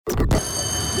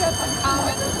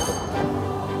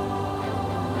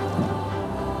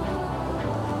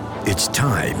It's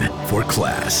time for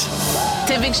class.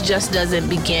 Civics just doesn't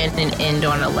begin and end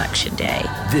on Election Day.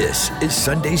 This is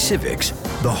Sunday Civics,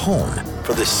 the home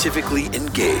for the civically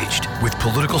engaged, with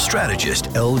political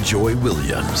strategist L. Joy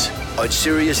Williams on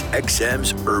Sirius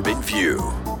XM's Urban View.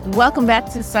 Welcome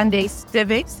back to Sunday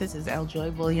Civics. This is L.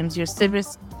 Joy Williams, your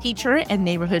civics teacher and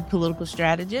neighborhood political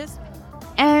strategist.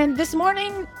 And this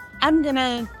morning, I'm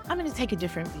gonna take a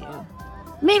different view.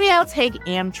 Maybe I'll take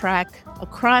Amtrak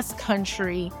across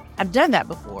country. I've done that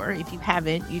before. If you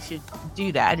haven't, you should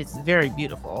do that. It's very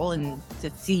beautiful, and to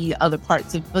see other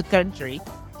parts of the country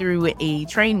through a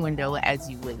train window as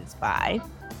you whiz by.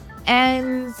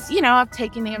 And, I've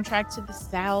taken Amtrak to the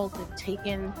south. I've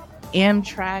taken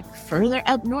Amtrak further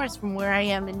up north from where I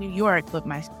am in New York. But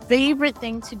my favorite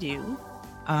thing to do,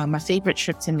 my favorite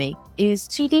trip to make, is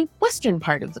to the western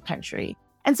part of the country.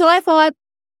 And so I thought,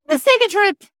 let's take a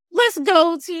trip. Let's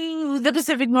go to the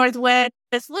Pacific Northwest.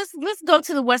 Let's go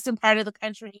to the western part of the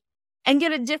country and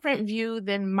get a different view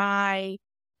than my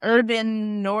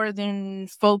urban, northern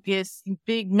focused,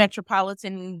 big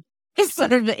metropolitan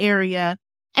sort of area.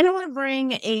 And I want to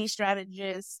bring a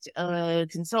strategist,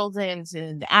 consultant,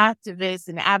 and activist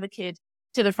and advocate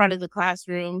to the front of the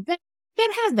classroom that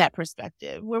has that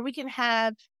perspective, where we can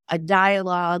have a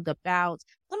dialogue about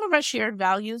some of our shared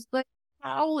values, but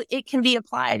how it can be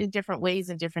applied in different ways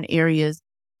in different areas,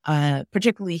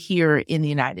 particularly here in the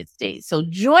United States. So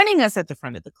joining us at the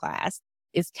front of the class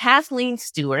is Kathleen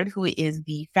Stuart, who is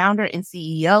the founder and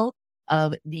CEO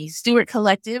of the Stuart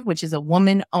Collective, which is a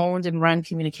woman-owned and run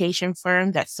communication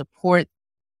firm that supports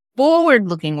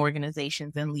forward-looking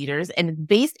organizations and leaders, and is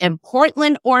based in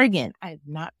Portland, Oregon. I have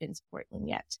not been to Portland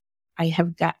yet.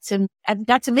 I've got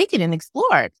to make it and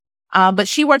explore. But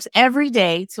she works every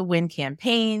day to win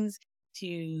campaigns,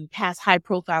 to pass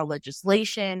high-profile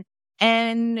legislation,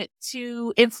 and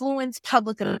to influence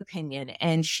public opinion.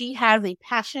 And she has a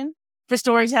passion for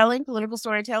storytelling, political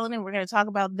storytelling, and we're going to talk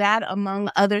about that, among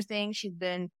other things. She's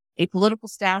been a political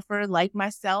staffer like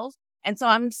myself, and so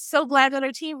I'm so glad that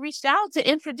our team reached out to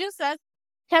introduce us.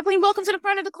 Kathleen, welcome to the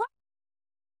front of the class.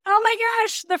 Oh my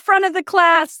gosh, the front of the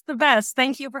class, the best.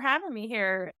 Thank you for having me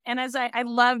here. And as I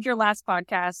loved your last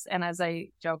podcast, and as I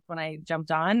joked when I jumped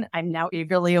on, I'm now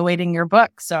eagerly awaiting your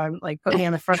book. So I'm like, put me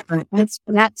on the front.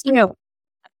 That's you.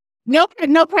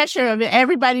 No pressure of it.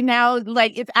 Everybody now,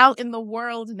 it's out in the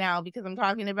world now because I'm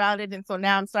talking about it. And so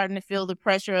now I'm starting to feel the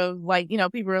pressure of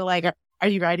people are like, are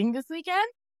you writing this weekend?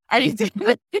 Are you,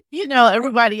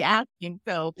 everybody asking.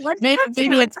 So maybe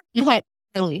it's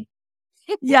really.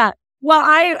 Yeah. Well,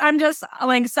 I'm just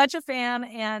such a fan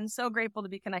and so grateful to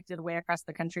be connected way across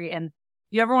the country. And if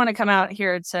you ever want to come out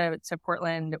here to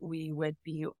Portland, we would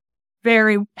be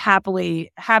very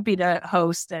happy to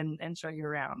host and show you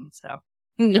around. So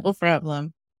no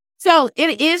problem. So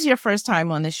it is your first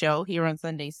time on the show here on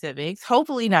Sunday Civics,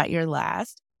 hopefully not your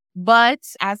last. But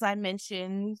as I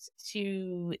mentioned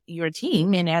to your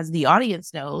team, and as the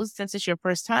audience knows, since it's your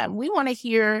first time, we want to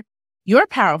hear your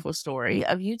powerful story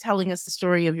of you telling us the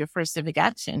story of your first civic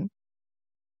action.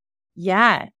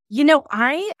 Yeah.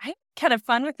 I had kind of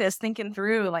fun with this, thinking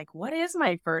through what is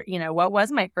my first, what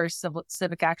was my first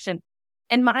civic action?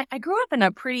 And I grew up in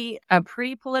a pretty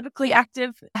politically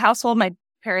active household. My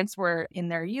parents were in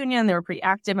their union. They were pretty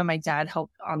active. And my dad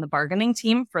helped on the bargaining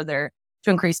team to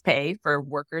increase pay for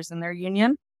workers in their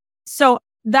union. So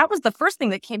that was the first thing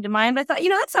that came to mind. I thought,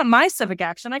 that's not my civic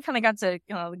action. I kind of got to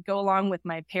go along with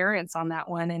my parents on that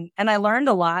one. And I learned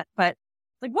a lot. But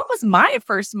what was my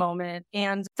first moment?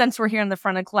 And since we're here in the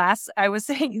front of class, I was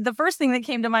saying the first thing that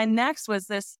came to mind next was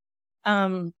this,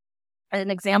 an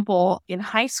example in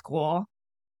high school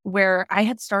where I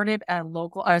had started a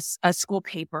school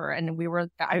paper. And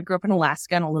I grew up in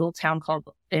Alaska, in a little town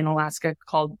in Alaska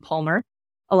called Palmer,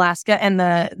 Alaska, and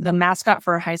the mascot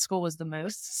for our high school was the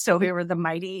moose. So we were the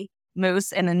mighty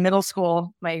moose. And in middle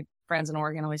school, my friends in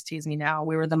Oregon always tease me now,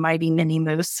 we were the mighty mini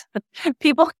moose.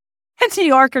 People in New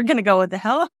York are going to go, what the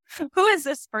hell? Who is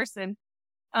this person?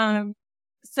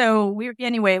 So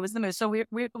anyway, it was the moose. So it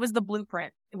was the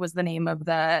blueprint. It was the name of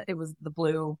it was the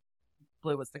blue.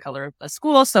 Blue was the color of the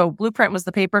school. So blueprint was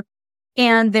the paper.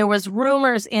 And there was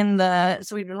rumors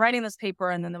so we'd been writing this paper,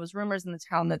 and then there was rumors in the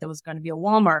town that there was going to be a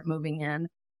Walmart moving in.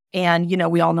 And,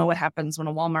 we all know what happens when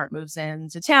a Walmart moves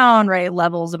into town, right?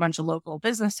 Levels a bunch of local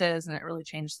businesses, and it really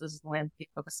changes the landscape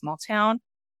of a small town.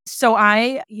 So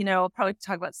I, probably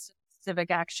talk about civic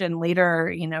action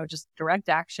later, just direct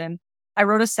action. I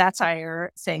wrote a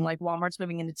satire saying Walmart's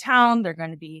moving into town. They're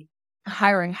going to be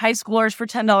hiring high schoolers for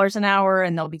 $10 an hour,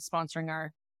 and they'll be sponsoring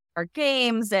our our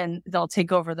games and they'll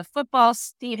take over the football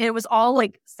team. It was all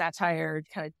like satire,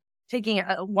 kind of taking it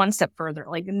one step further.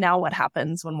 Like, now what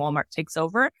happens when Walmart takes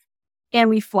over? And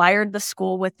we flyered the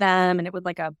school with them, and it was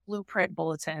like a blueprint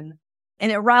bulletin.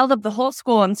 And it riled up the whole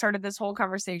school and started this whole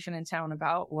conversation in town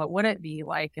about what would it be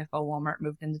like if a Walmart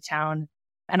moved into town.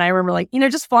 And I remember, like,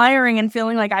 just flyering and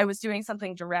feeling like I was doing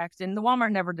something direct. And the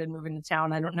Walmart never did move into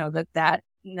town. I don't know that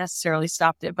necessarily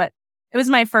stopped it, but it was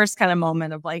my first kind of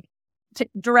moment of like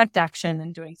direct action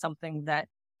and doing something that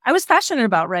I was passionate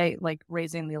about, right? Like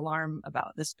raising the alarm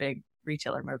about this big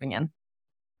retailer moving in.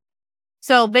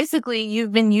 So basically,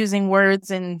 you've been using words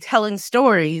and telling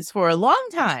stories for a long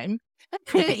time,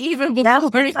 even before.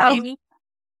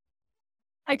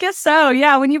 I guess so.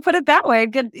 Yeah, when you put it that way,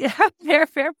 good. Yeah,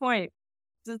 fair point.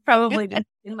 This is probably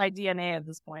in my DNA at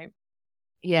this point.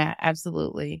 Yeah,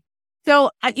 absolutely.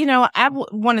 So, I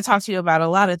want to talk to you about a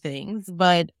lot of things,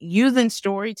 but using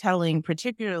storytelling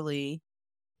particularly,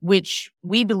 which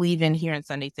we believe in here in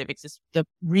Sunday Civics, is the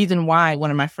reason why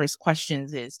one of my first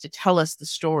questions is to tell us the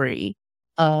story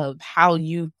of how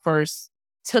you first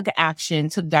took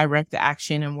direct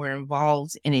action and were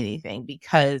involved in anything,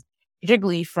 because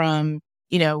particularly from,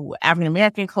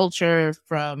 African-American culture,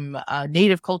 from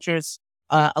Native cultures,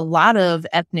 a lot of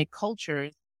ethnic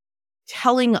cultures,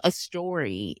 telling a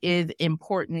story is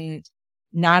important,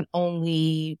 not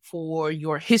only for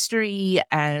your history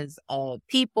as a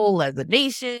people, as a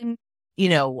nation.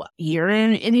 Here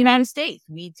in the United States,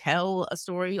 we tell a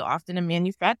story, often a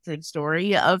manufactured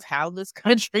story, of how this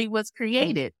country was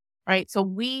created, right? So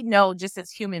we know, just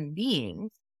as human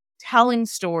beings, telling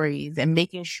stories and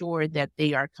making sure that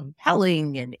they are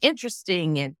compelling and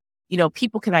interesting and,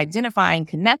 people can identify and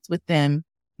connect with them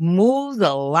moves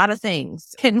a lot of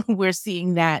things. And we're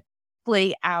seeing that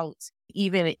play out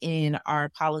even in our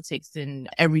politics and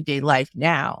everyday life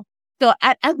now. So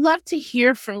I'd love to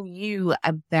hear from you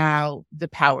about the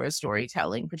power of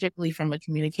storytelling, particularly from a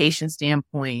communication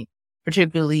standpoint,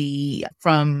 particularly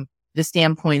from the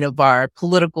standpoint of our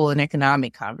political and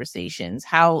economic conversations.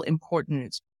 How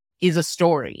important is a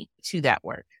story to that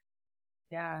work?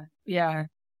 Yeah.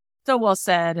 So well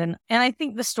said. And I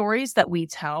think the stories that we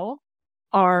tell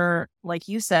are, like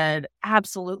you said,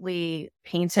 absolutely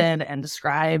painted and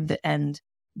described and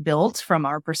built from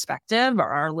our perspective or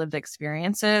our lived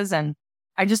experiences. And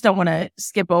I just don't want to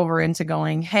skip over into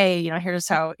going, hey, here's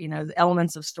how, the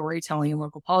elements of storytelling in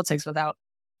local politics, without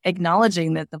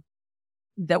acknowledging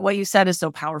that what you said is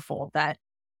so powerful, that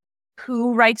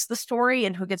who writes the story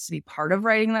and who gets to be part of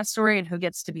writing that story and who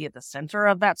gets to be at the center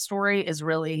of that story is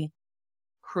really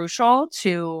crucial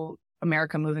to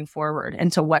America moving forward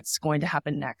and to what's going to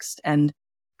happen next, and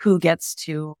who gets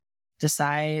to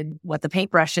decide what the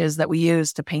paintbrush is that we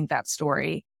use to paint that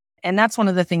story. And that's one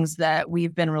of the things that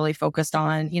we've been really focused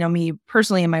on, me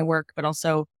personally in my work, but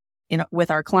also,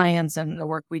 with our clients and the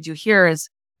work we do here, is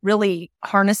really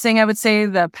harnessing, I would say,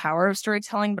 the power of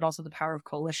storytelling, but also the power of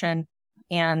coalition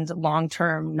and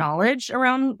long-term knowledge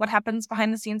around what happens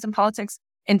behind the scenes in politics,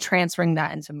 and transferring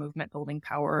that into movement building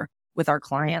power with our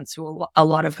clients, who a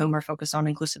lot of whom are focused on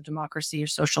inclusive democracy or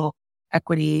social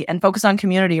equity, and focus on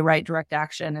community, right? Direct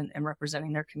action and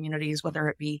representing their communities, whether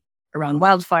it be around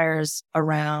wildfires,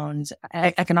 around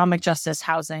economic justice,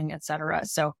 housing, et cetera.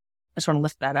 So I just want to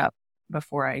lift that up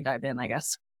before I dive in, I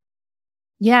guess.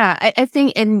 Yeah, I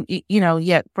think, and,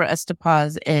 yet for us to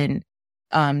pause and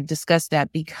discuss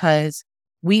that, because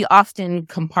we often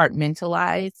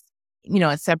compartmentalize,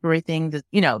 and separate things.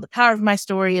 The power of my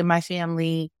story and my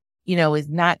family, is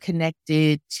not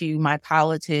connected to my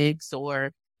politics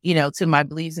or, to my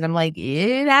beliefs. And I'm like,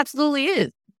 it absolutely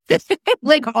is.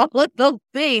 Like, all of those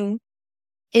things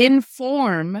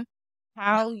inform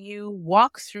how you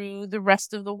walk through the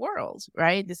rest of the world,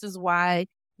 right? This is why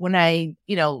when I,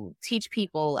 teach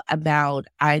people about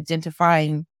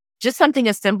identifying just something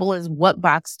as simple as what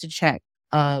box to check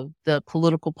of the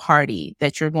political party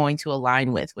that you're going to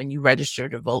align with when you register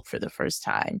to vote for the first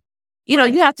time. You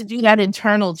have to do that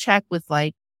internal check with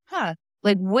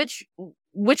which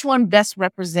one best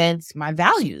represents my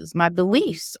values, my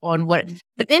beliefs on what,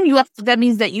 but then that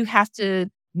means that you have to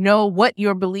know what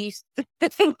your beliefs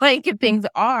things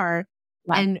are.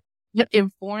 Wow. And what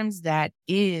informs that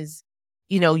is,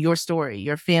 your story,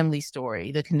 your family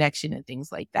story, the connection and things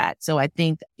like that. So I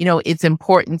think, it's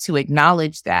important to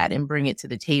acknowledge that and bring it to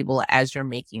the table as you're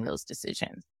making those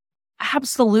decisions.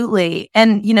 Absolutely.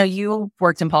 And, you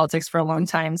worked in politics for a long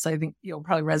time, so I think you'll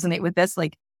probably resonate with this.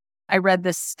 Like, I read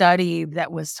this study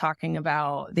that was talking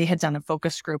about, they had done a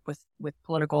focus group with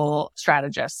political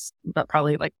strategists, but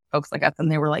probably like folks like us.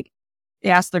 And they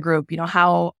asked the group,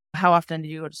 how often did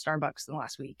you go to Starbucks in the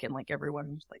last week? And like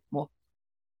everyone was like, well,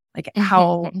 Like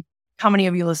how many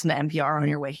of you listen to NPR on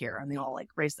your way here? And they all like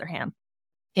raised their hand.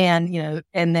 And,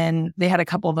 and then they had a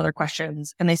couple of other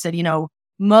questions and they said,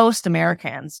 most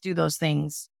Americans do those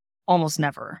things almost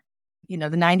never. The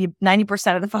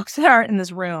 90% of the folks that are in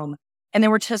this room. And they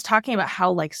were just talking about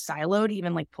how like siloed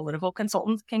even like political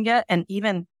consultants can get. And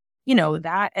even,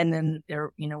 that. And then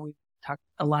we talked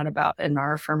a lot about in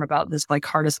our firm about this like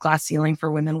hardest glass ceiling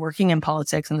for women working in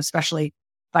politics and especially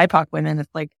BIPOC women.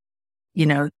 It's like,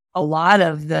 a lot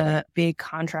of the big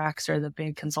contracts or the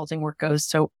big consulting work goes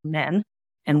to men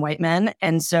and white men.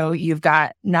 And so you've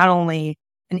got not only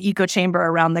an echo chamber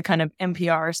around the kind of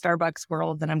NPR Starbucks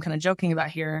world that I'm kind of joking about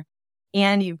here,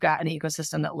 and you've got an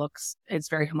ecosystem that it's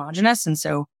very homogenous. And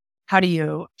so how do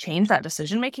you change that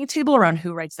decision-making table around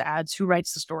who writes the ads, who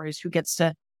writes the stories, who gets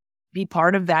to be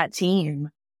part of that team?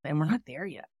 And we're not there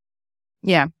yet.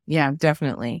 Yeah,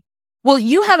 definitely. Well,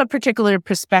 you have a particular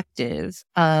perspective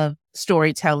of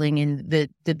storytelling and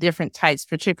the different types,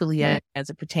 particularly as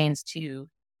it pertains to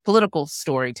political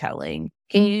storytelling.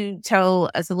 Can you tell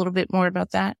us a little bit more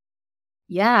about that?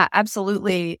 Yeah,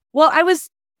 absolutely. Well, I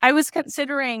was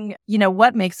considering,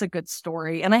 what makes a good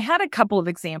story. And I had a couple of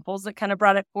examples that kind of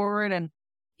brought it forward. And,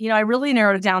 I really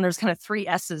narrowed it down. There's kind of 3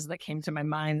 S's that came to my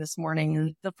mind this morning.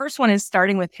 And the first one is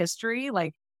starting with history,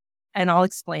 and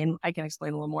I can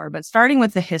explain a little more, but starting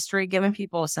with the history, giving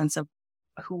people a sense of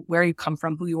where you come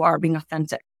from, who you are, being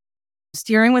authentic.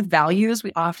 Steering with values,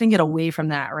 we often get away from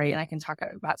that, right? And I can talk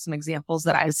about some examples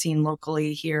that I've seen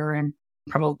locally here and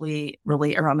probably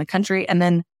really around the country. And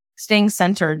then staying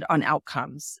centered on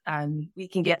outcomes. We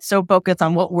can get so focused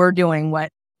on what we're doing,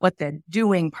 what the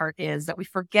doing part is, that we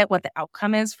forget what the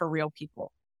outcome is for real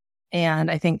people. And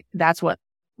I think that's what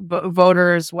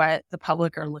voters, what the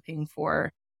public are looking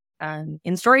for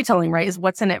in storytelling, right? Is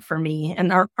what's in it for me.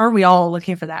 And are we all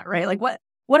looking for that, right? Like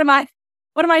what am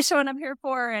I showing up here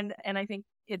for? And I think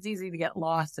it's easy to get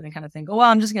lost and kind of think, oh,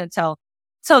 well, I'm just going to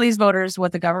tell these voters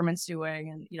what the government's doing,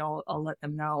 and I'll let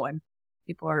them know. And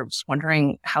people are just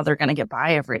wondering how they're going to get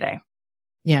by every day.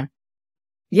 Yeah.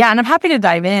 And I'm happy to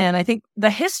dive in. I think the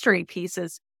history piece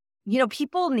is,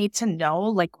 people need to know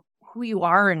like who you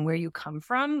are and where you come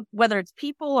from, whether it's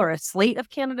people or a slate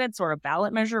of candidates or a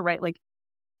ballot measure, right? Like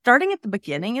starting at the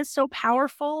beginning is so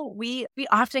powerful. We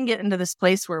often get into this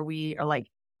place where we are like,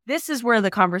 this is where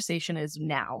the conversation is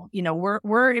now.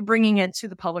 We're bringing it to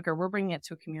the public, or we're bringing it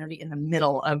to a community in the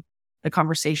middle of the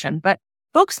conversation. But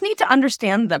folks need to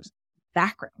understand the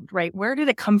background, right? Where did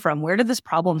it come from? Where did this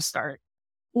problem start?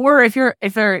 Or if you're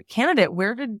a candidate,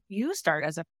 where did you start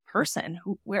as a person?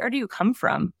 Where do you come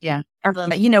from? Yeah.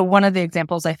 One of the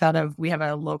examples I thought of, we have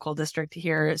a local district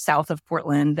here south of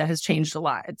Portland that has changed a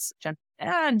lot. It's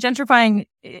gentrifying.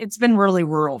 It's been really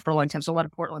rural for a long time. So a lot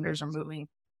of Portlanders are moving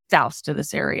south to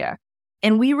this area.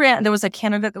 And there was a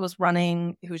candidate that was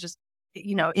running who was just,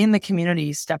 in the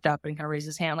community, stepped up and kind of raised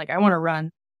his hand, like, I want to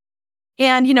run.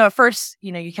 And, at first,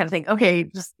 you kind of think, okay,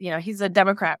 just, he's a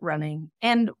Democrat running.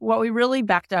 And what we really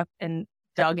backed up and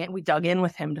dug in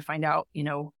with him to find out,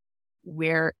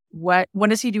 what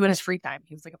does he do in his free time?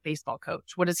 He was like a baseball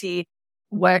coach. Where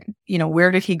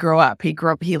did he grow up?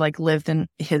 He like lived in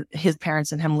his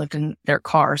parents and him lived in their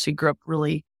car. So he grew up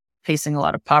really facing a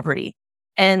lot of poverty.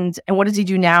 And what does he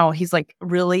do now? He's like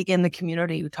really in the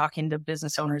community, talking to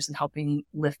business owners and helping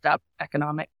lift up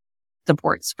economic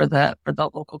supports for the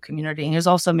local community. And he was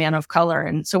also a man of color.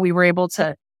 And so we were able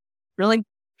to really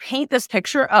paint this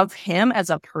picture of him as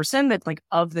a person that's like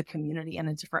of the community in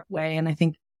a different way. And I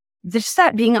think just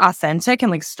that being authentic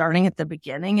and like starting at the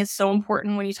beginning is so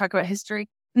important when you talk about history.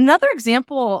 Another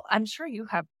example, I'm sure you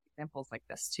have examples like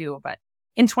this too, but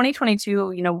in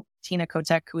 2022, Tina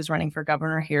Kotek, who was running for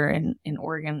governor here in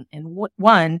Oregon and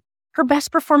won, her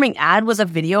best performing ad was a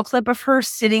video clip of her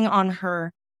sitting on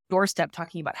her doorstep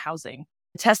talking about housing.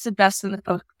 It tested best in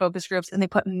the focus groups, and they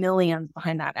put millions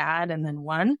behind that ad and then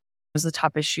won. It was the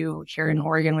top issue here in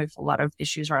Oregon. We have a lot of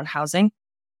issues around housing.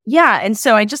 Yeah. And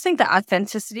so I just think that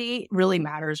authenticity really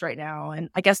matters right now. And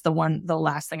I guess the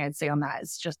last thing I'd say on that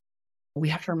is just, we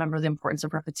have to remember the importance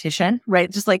of repetition, right?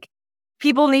 Just like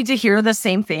people need to hear the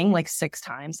same thing like 6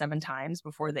 times, 7 times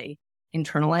before they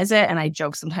internalize it. And I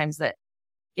joke sometimes that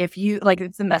if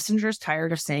the messenger's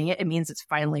tired of saying it, it means it's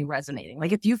finally resonating.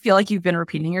 Like if you feel like you've been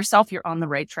repeating yourself, you're on the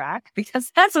right track,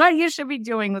 because that's what you should be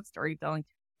doing with storytelling,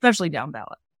 especially down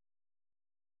ballot.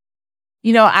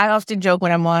 I often joke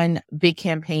when I'm on big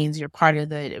campaigns, you're part of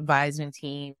the advising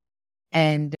team.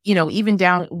 And, even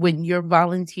down when your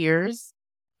volunteers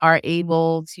are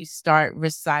able to start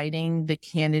reciting the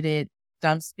candidate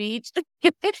stump speech,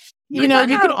 you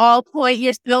can all point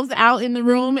your skills out in the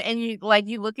room and you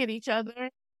look at each other.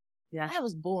 I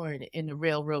was born in the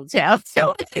railroad town.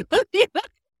 So,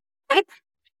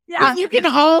 Yeah. you can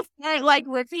all start like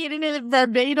repeating it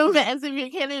verbatim as if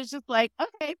you can. It's just like,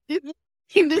 okay.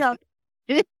 Yeah.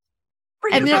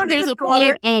 And there's a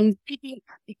point, and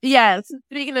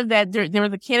speaking of that, there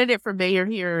was a candidate for mayor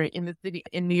here in the city,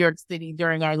 in New York City,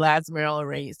 during our last mayoral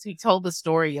race. He told the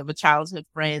story of a childhood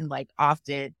friend, like,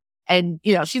 often. And,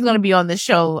 she's going to be on the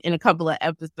show in a couple of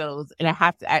episodes, and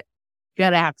I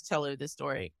gotta have to tell her this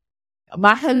story.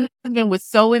 My husband was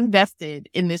so invested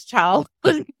in this child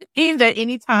that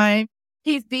anytime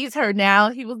he sees her now,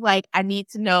 he was like, I need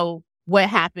to know what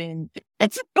happened.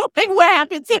 What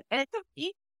happened to her?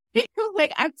 He was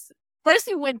like, first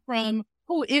he went from,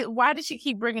 why did she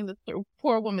keep bringing the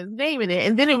poor woman's name in it?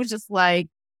 And then it was just like,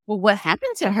 well, what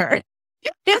happened to her?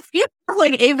 He was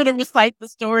like able to recite the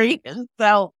story. And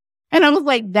I was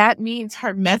like, that means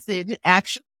her message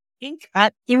actually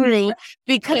got through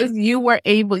because you were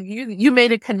able, you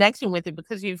made a connection with it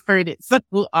because you've heard it so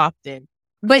often.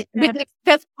 But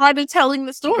that's part of telling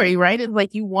the story, right? It's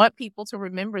like you want people to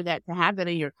remember that, to have that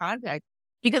in your context.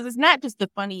 Because it's not just a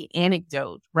funny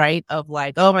anecdote, right? Of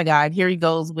like, oh my God, here he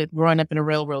goes with growing up in a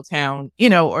railroad town,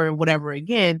 or whatever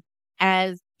again,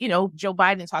 as, Joe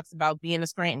Biden talks about being a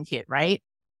Scranton kid, right?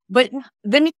 But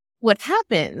then what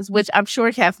happens, which I'm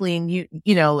sure, Kathleen,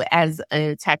 you as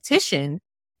a tactician,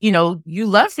 you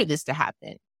love for this to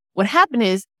happen. What happened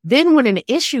is then when an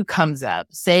issue comes up,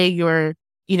 say you're,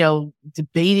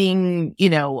 debating,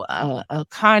 a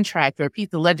contract or a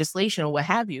piece of legislation or what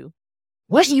have you,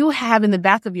 what you have in the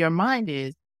back of your mind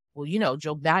is, well,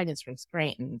 Joe Biden's from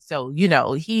Scranton. So,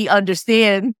 he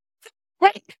understands,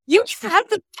 right? You have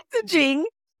the messaging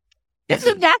in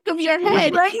the back of your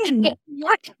head. Right? And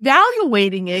you're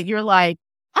evaluating it. You're like,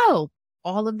 oh,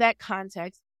 all of that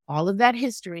context, all of that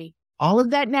history, all of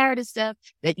that narrative stuff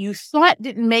that you thought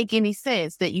didn't make any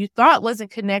sense, that you thought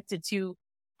wasn't connected to,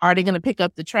 are they going to pick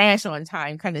up the trash on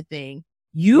time kind of thing?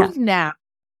 You've now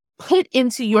put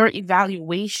into your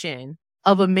evaluation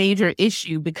of a major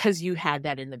issue because you had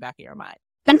that in the back of your mind.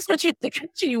 That's the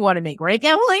connection you want to make, right,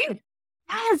 Kathleen?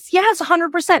 Yes,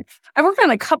 100%. I worked on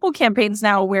a couple campaigns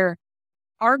now where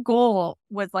our goal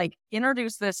was like,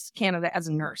 introduce this candidate as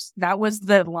a nurse. That was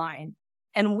the line.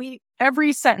 And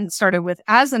every sentence started with,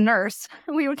 as a nurse.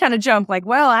 We would kind of jump like,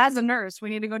 well, as a nurse, we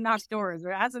need to go knock doors,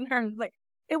 or as a nurse. Like,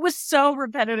 it was so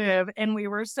repetitive. And we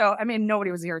were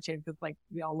nobody was irritated because like,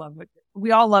 we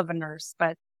all love a nurse,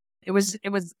 but it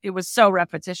was so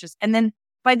repetitious. And then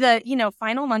by the,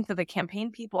 final month of the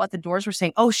campaign, people at the doors were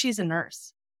saying, oh, she's a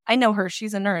nurse. I know her.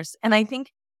 She's a nurse. And I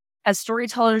think as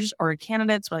storytellers or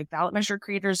candidates or like ballot measure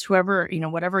creators, whoever,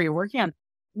 whatever you're working on,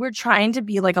 we're trying to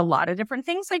be like a lot of different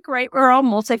things. Like, right, we're all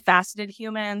multifaceted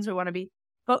humans. We want to be,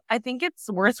 but I think it's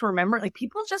worth remembering, like,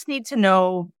 people just need to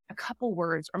know a couple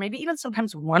words or maybe even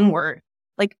sometimes one word,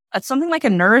 like something like a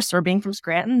nurse or being from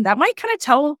Scranton, that might kind of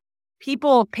tell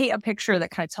people, paint a picture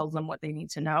that kind of tells them what they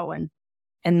need to know.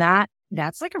 And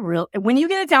that's like when you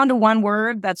get it down to one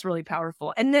word, that's really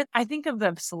powerful. And then I think of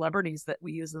the celebrities that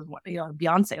we use as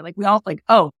Beyonce, like we all like,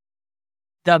 oh,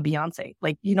 the Beyonce,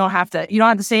 like you don't have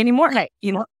to say anymore. Right.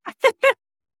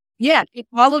 Yeah.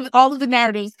 All of the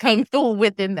narratives come through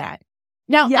within that.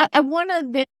 Now, I want to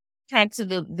then turn to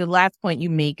the last point you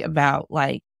make about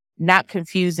like not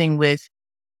confusing with,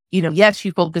 yes,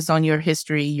 you focus on your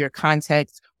history, your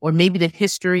context, or maybe the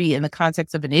history and the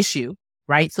context of an issue,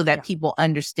 right? So that people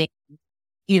understand,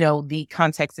 the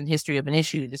context and history of an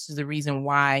issue. This is the reason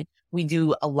why we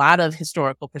do a lot of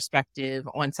historical perspective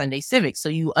on Sunday Civics. So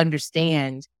you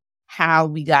understand how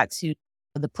we got to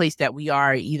the place that we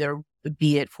are, either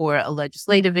be it for a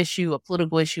legislative issue, a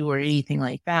political issue, or anything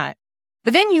like that.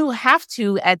 But then you have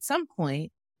to, at some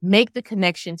point, make the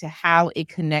connection to how it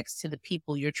connects to the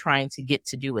people you're trying to get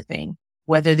to do a thing,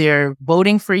 whether they're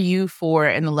voting for you for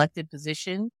an elected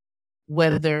position,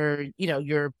 whether,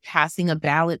 you're passing a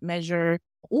ballot measure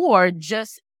or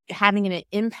just having an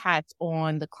impact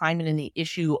on the climate and the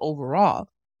issue overall.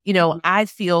 I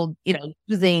feel,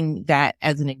 using that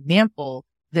as an example,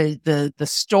 the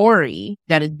story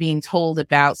that is being told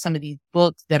about some of these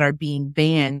books that are being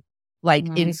banned, like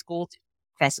in school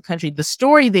across the country, the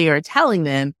story they are telling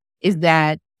them is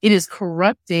that it is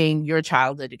corrupting your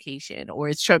child's education, or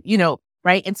it's,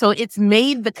 right? And so it's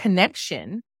made the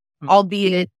connection,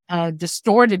 albeit a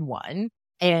distorted one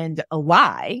and a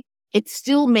lie. It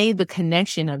still made the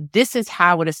connection of this is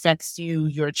how it affects you,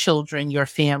 your children, your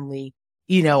family,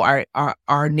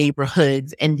 our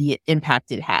neighborhoods, and the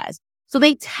impact it has. So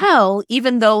they tell,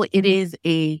 even though it is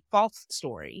a false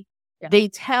story, they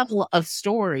tell a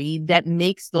story that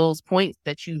makes those points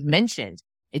that you've mentioned.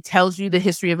 It tells you the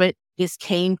history of it. this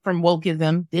came from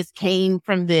wokeism. This came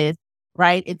from this,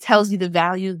 right? It tells you the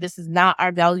value. This is not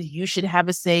our value. You should have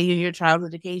a say in your child's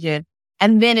education.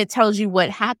 And then it tells you what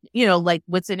happened, like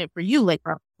what's in it for you, like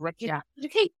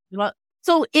education.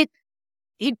 So it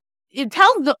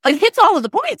hits all of the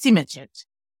points you mentioned.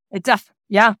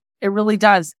 Yeah, it really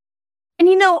does. And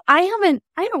I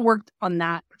haven't worked on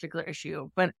that particular issue,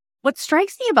 but what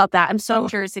strikes me about that, I'm so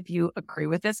curious if you agree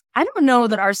with this. I don't know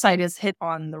that our site has hit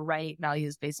on the right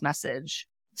values-based message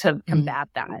to combat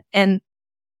that. And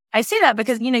I say that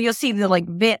because, you'll see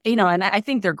the and I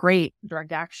think they're great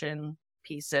direct action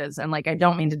pieces. And I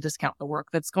don't mean to discount the work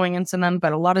that's going into them,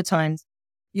 but a lot of times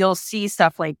you'll see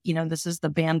stuff like, this is the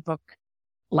banned book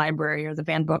library or the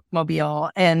banned book mobile.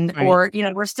 And, or,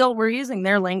 we're using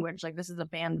their language. Like, this is a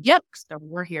banned book, so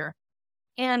we're here.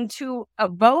 And to a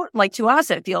vote, to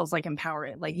us, it feels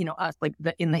empowering, us,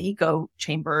 in the echo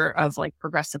chamber of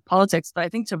progressive politics. But I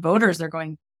think to voters, they're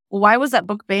going, well, why was that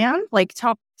book banned?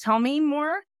 Tell me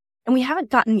more. And we haven't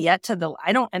gotten yet to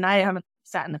I haven't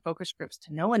sat in the focus groups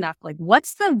to know enough.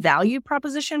 What's the value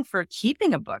proposition for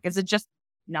keeping a book? Is it just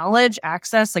knowledge,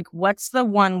 access? What's the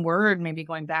one word, maybe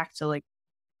going back to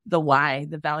the why,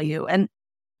 the value? And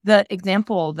the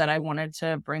example that I wanted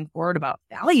to bring forward about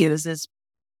values is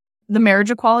the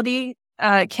marriage equality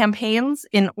campaigns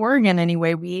in Oregon.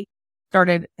 Anyway, we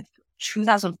started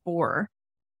 2004,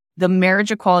 the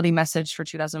marriage equality message for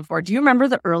 2004. Do you remember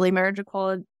the early marriage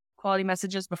equality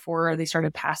messages before they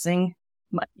started passing,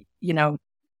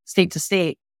 state to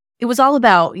state? It was all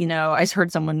about, I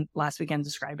heard someone last weekend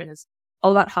describe it as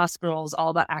all about hospitals, all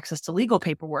about access to legal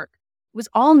paperwork. It was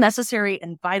all necessary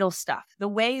and vital stuff. The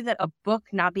way that a book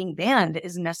not being banned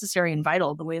is necessary and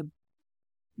vital, the way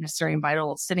necessary and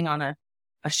vital sitting on a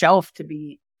shelf to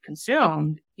be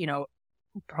consumed,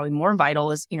 probably more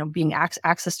vital is, being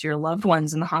access to your loved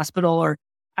ones in the hospital or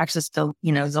access to,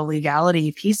 the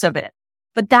legality piece of it.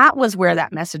 But that was where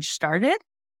that message started.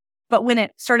 But when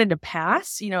it started to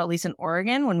pass, at least in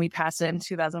Oregon, when we passed it in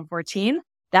 2014,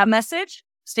 that message,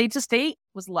 state to state,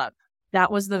 was love. That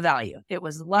was the value. It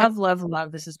was love, love,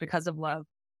 love. This is because of love.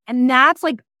 And that's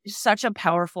such a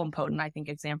powerful and potent, I think,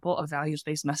 example of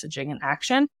values-based messaging and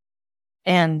action.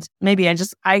 And maybe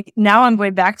now I'm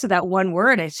going back to that one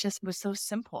word. It was so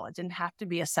simple. It didn't have to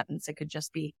be a sentence. It could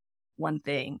just be one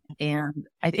thing. And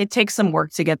it takes some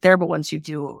work to get there. But once you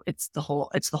do, it's the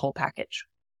whole package.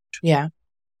 Yeah.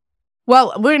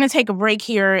 Well, we're going to take a break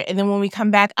here. And then when we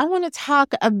come back, I want to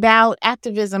talk about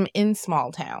activism in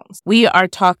small towns. We are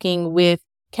talking with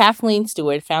Kathleen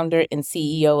Stuart, founder and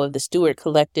CEO of the Stuart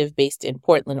Collective based in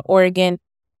Portland, Oregon.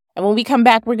 And when we come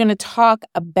back, we're going to talk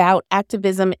about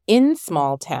activism in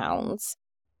small towns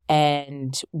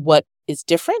and what is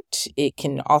different. It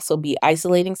can also be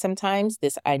isolating sometimes.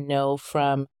 This I know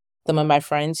from some of my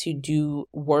friends who do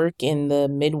work in the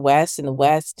Midwest, in the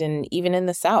West, and even in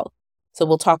the South. So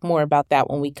we'll talk more about that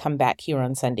when we come back here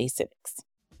on Sunday Civics.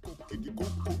 All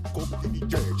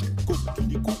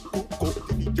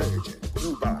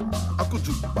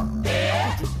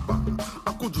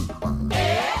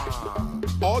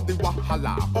the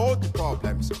wahala, all the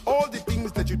problems, all the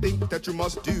things that you think that you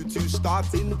must do to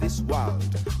start in this world.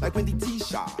 Like when the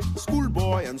teacher,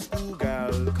 schoolboy and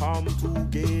schoolgirl come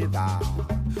together.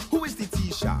 Who is the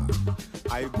teacher?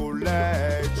 I go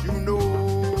let you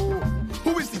know.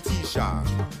 Who is the teacher?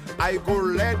 I go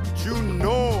let you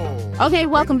know. Okay,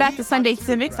 welcome back to Sunday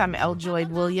Civics. I'm Joy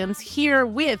Williams here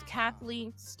with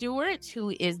Kathleen Stuart,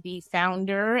 who is the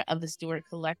founder of the Stuart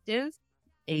Collective,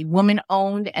 a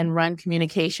woman-owned and run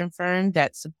communication firm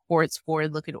that supports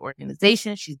forward-looking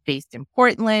organizations. She's based in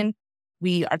Portland.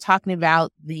 We are talking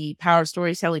about the power of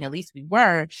storytelling, at least we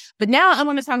were. But now I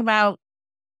want to talk about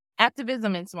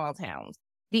activism in small towns,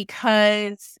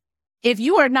 because if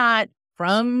you are not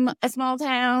from a small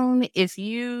town, if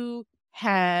you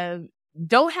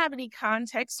don't have any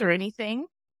context or anything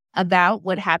about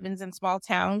what happens in small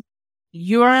towns,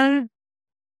 your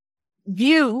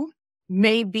view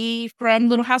may be from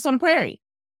Little House on the Prairie,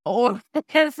 or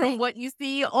from what you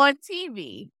see on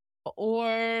TV,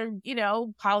 or,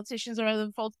 politicians or other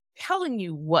folks telling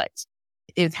you what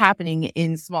is happening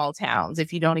in small towns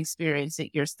if you don't experience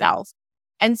it yourself.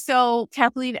 And so,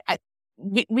 Kathleen,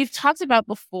 we've talked about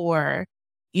before,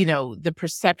 the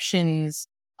perceptions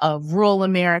of rural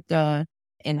America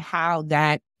and how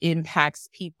that impacts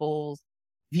people's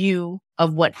view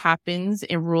of what happens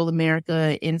in rural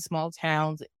America, in small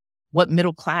towns, what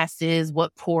middle class is,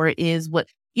 what poor is,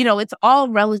 it's all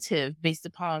relative based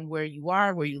upon where you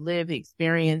are, where you live, the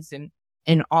experience, and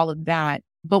all of that.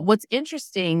 But what's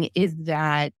interesting is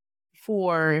that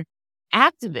for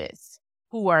activists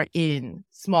who are in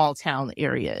small town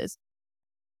areas,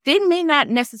 they may not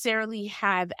necessarily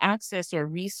have access or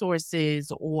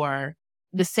resources or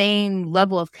the same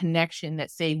level of connection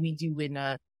that, say, we do in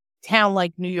a town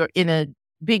like New York, in a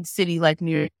big city like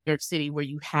New York City, where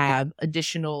you have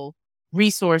additional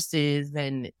resources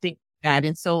and things like that.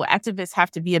 And so activists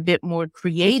have to be a bit more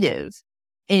creative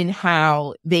in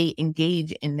how they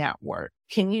engage in that work.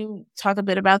 Can you talk a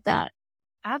bit about that?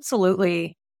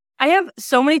 Absolutely. I have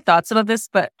so many thoughts about this,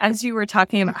 but as you were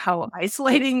talking about how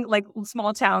isolating like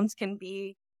small towns can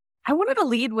be, I wanted to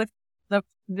lead with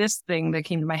this thing that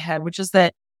came to my head, which is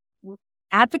that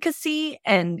advocacy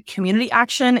and community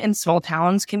action in small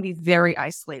towns can be very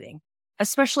isolating,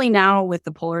 especially now with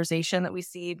the polarization that we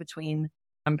see between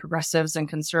progressives and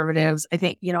conservatives. I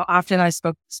think, often I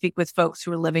speak with folks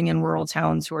who are living in rural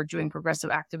towns who are doing progressive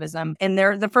activism, and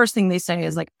the first thing they say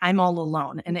is like, I'm all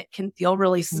alone. And it can feel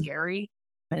really scary.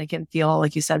 And it can feel,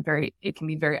 like you said, it can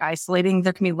be very isolating.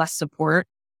 There can be less support.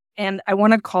 And I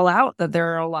want to call out that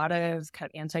there are a lot of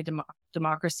kind of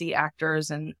anti-democracy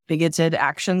actors and bigoted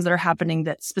actions that are happening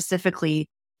that specifically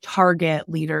target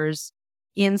leaders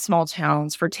in small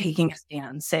towns for taking a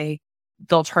stand. Say,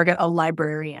 they'll target a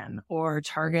librarian or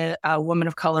target a woman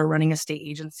of color running a state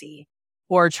agency,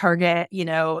 or target,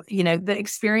 the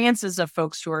experiences of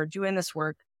folks who are doing this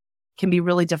work can be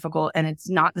really difficult, and it's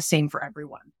not the same for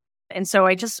everyone. And so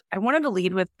I wanted to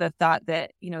lead with the thought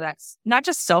that, that's not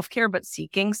just self-care, but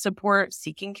seeking support,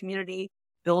 seeking community,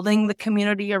 building the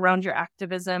community around your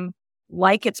activism,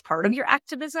 like it's part of your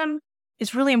activism,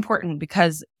 is really important,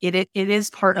 because it is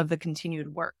part of the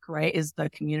continued work, right? Is the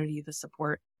community, the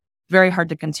support. Very hard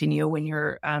to continue when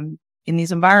you're in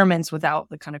these environments without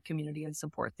the kind of community and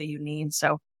support that you need.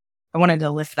 So I wanted to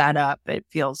lift that up. It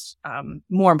feels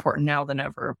more important now than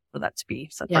ever for that to be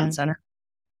front and center.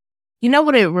 You know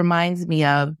what it reminds me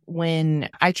of when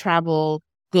I travel,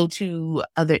 go to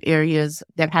other areas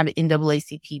that have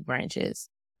NAACP branches,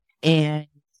 and,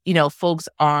 folks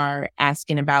are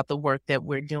asking about the work that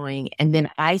we're doing. And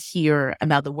then I hear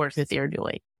about the work that they're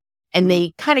doing, and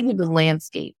they kind of give the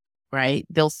landscape, right?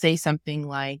 They'll say something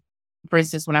like, for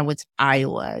instance, when I went to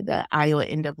Iowa, the Iowa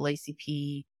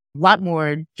NAACP, a lot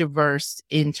more diverse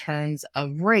in terms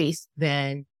of race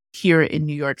than here in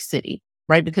New York City.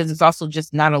 Right, because it's also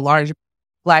just not a large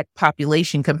Black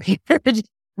population compared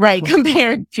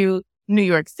to New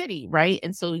York City, right?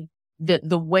 And so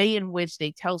the way in which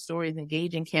they tell stories,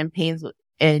 engage in campaigns,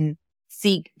 and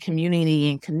seek community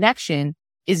and connection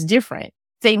is different.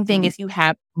 Same thing if you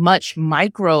have much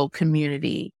micro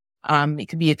community. It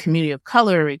could be a community of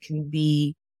color. It can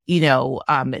be,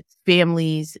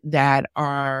 families that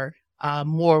are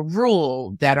more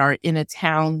rural, that are in a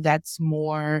town that's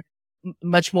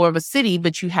much more of a city,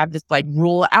 but you have this like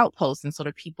rural outpost, and sort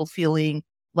of people feeling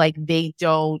like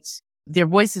their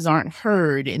voices aren't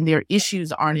heard and their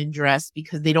issues aren't addressed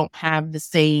because they don't have the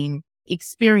same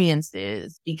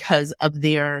experiences because of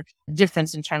their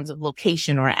difference in terms of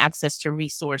location or access to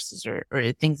resources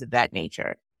or things of that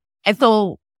nature. And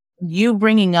so you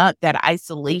bringing up that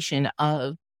isolation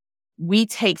of, we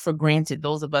take for granted,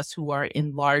 those of us who are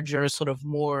in larger, sort of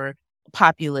more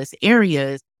populous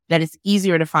areas, that it's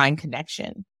easier to find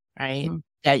connection, right?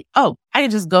 That, I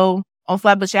can just go on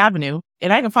Flatbush Avenue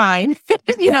and I can find,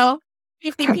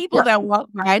 50 people that walk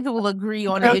by who will agree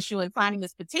on an issue and signing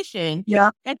this petition. Yeah.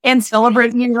 And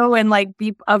celebrate, and like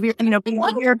be of your, be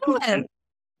one of your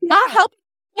not help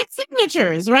with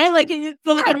signatures, right? Like it's a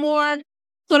little bit more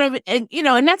sort of, and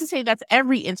not to say that's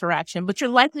every interaction, but you're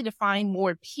likely to find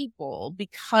more people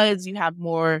because you have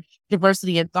more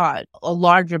diversity in thought, a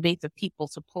larger base of people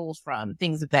to pull from,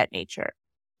 things of that nature.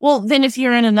 Well, then if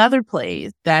you're in another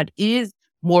place that is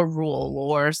more rural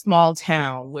or small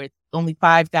town with only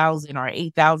 5,000 or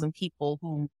 8,000 people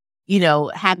who,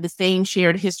 have the same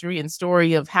shared history and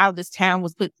story of how this town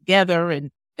was put together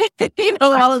and,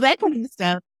 all of that kind of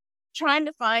stuff, trying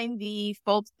to find the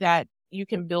folks that you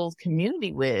can build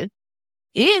community with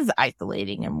is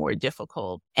isolating and more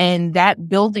difficult. And that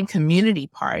building community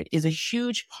part is a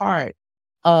huge part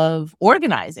of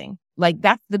organizing. Like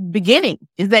that's the beginning,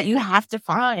 is that you have to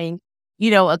find,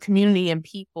 a community and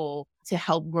people to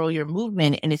help grow your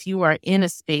movement. And if you are in a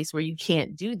space where you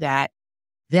can't do that,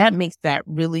 that makes that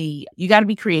really, you got to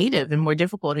be creative and more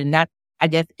difficult. And that, I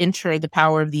guess, enter the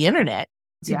power of the internet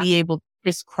to be able to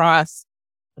crisscross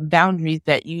boundaries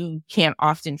that you can't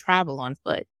often travel on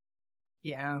foot.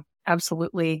 Yeah,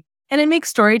 absolutely. And it makes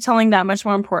storytelling that much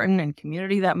more important and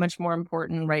community that much more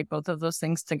important, right? Both of those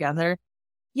things together.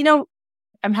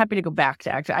 I'm happy to go back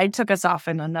to act. I took us off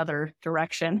in another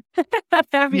direction. I'm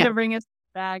happy to bring us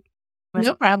back.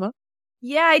 No problem.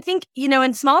 Yeah, I think,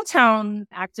 in small town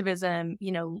activism,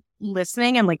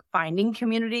 listening and like finding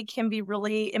community can be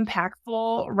really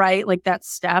impactful, right? Like that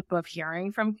step of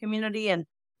hearing from community. And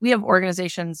we have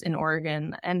organizations in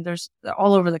Oregon and there's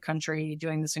all over the country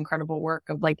doing this incredible work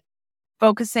of like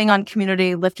focusing on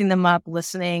community, lifting them up,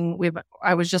 listening.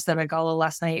 I was just at a gala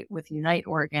last night with Unite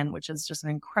Oregon, which is just an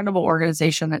incredible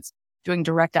organization that's doing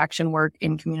direct action work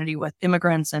in community with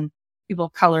immigrants and people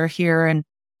of color here. And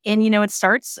it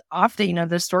starts off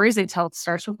the stories they tell, it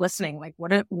starts with listening. Like what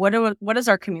does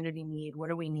our community need? What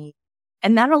do we need?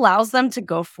 And that allows them to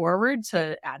go forward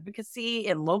to advocacy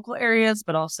in local areas,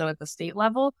 but also at the state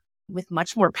level with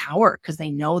much more power because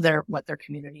they know what their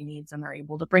community needs and they're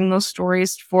able to bring those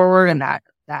stories forward. And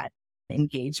that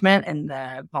engagement and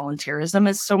the volunteerism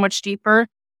is so much deeper.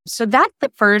 So that's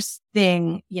the first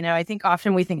thing, I think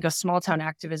often we think of small town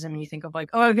activism and you think of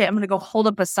like, oh, okay, I'm going to go hold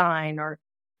up a sign or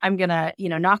I'm going to,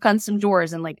 knock on some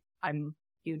doors. And like, I'm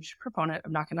a huge proponent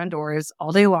of knocking on doors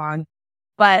all day long,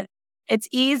 but it's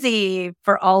easy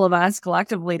for all of us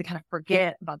collectively to kind of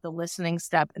forget about the listening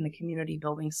step and the community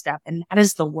building step. And that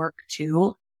is the work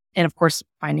too. And of course,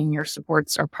 finding your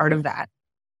supports are part of that.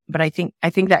 But I think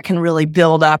that can really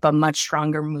build up a much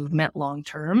stronger movement long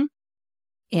term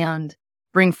and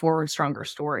bring forward stronger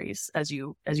stories as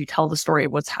you tell the story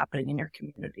of what's happening in your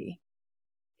community.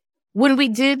 When we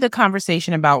did the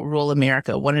conversation about rural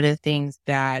America, one of the things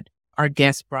that our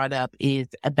guest brought up is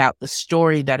about the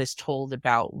story that is told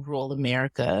about rural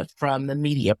America from the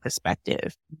media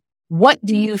perspective. What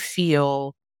do you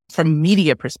feel from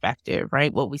media perspective,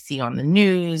 right? What we see on the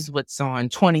news, what's on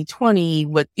 2020,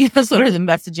 what sort of the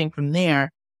messaging from there.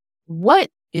 What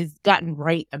is gotten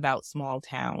right about small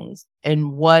towns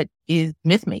and what is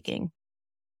myth making?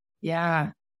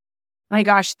 Yeah. My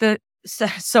gosh,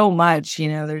 so much,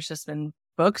 there's just been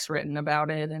books written about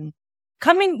it and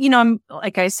coming, I'm,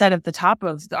 like I said at the top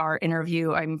of our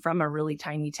interview, I'm from a really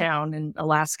tiny town in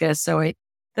Alaska. So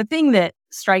the thing that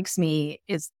strikes me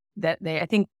is that I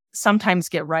think sometimes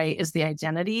get right is the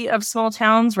identity of small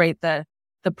towns, right? The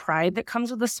pride that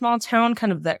comes with a small town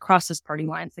kind of that crosses party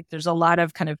lines. Like there's a lot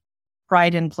of kind of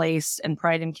pride in place and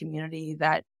pride in community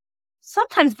that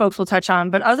sometimes folks will touch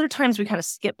on, but other times we kind of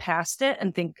skip past it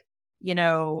and think,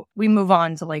 we move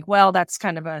on to like, well, that's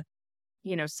kind of a,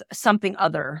 something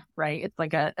other, right? It's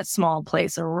like a small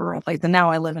place, a rural place. And now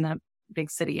I live in a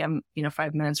big city. I'm,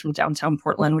 5 minutes from downtown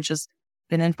Portland, which has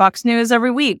been in Fox News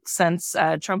every week since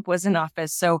Trump was in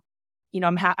office. So,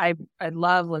 I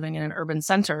love living in an urban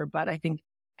center, but I think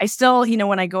I still,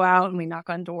 when I go out and we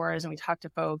knock on doors and we talk to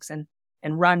folks and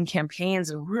run campaigns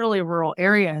in really rural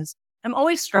areas, I'm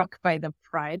always struck by the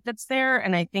pride that's there.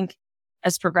 And I think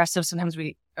as progressives, sometimes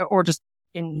or just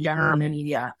in general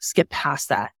media, skip past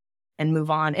that and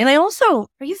move on. And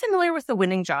are you familiar with the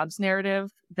winning jobs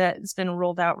narrative that's been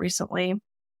rolled out recently?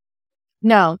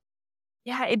 No.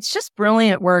 Yeah, it's just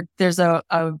brilliant work. There's a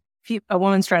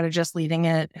woman strategist leading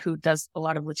it who does a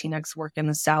lot of Latinx work in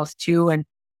the South too. And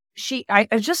I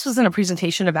just was in a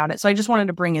presentation about it. So I just wanted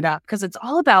to bring it up because it's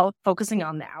all about focusing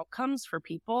on the outcomes for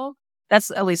people. That's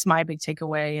at least my big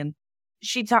takeaway. And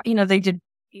she taught, they did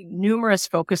numerous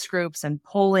focus groups and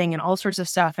polling and all sorts of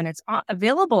stuff. And it's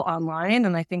available online.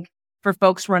 And I think for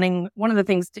folks running, one of the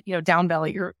things, down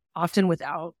ballot, you're often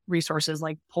without resources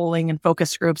like polling and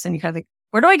focus groups. And you kind of think,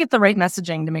 where do I get the right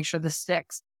messaging to make sure this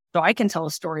sticks? So I can tell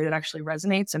a story that actually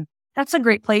resonates. And that's a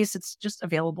great place. It's just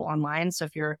available online. So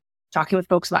if you're talking with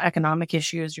folks about economic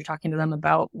issues, you're talking to them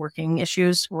about working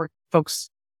issues, or folks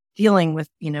dealing with,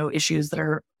 issues that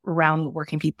are around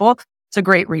working people. It's a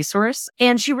great resource.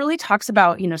 And she really talks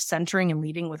about, centering and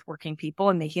leading with working people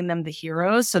and making them the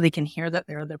heroes so they can hear that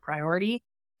they're the priority,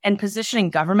 and positioning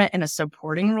government in a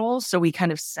supporting role. So we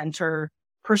kind of center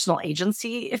personal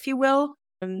agency, if you will.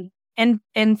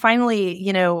 And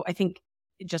finally, I think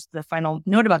just the final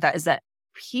note about that is that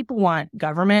people want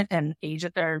government and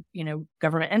their,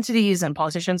 government entities and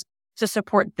politicians to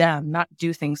support them, not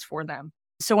do things for them.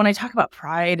 So when I talk about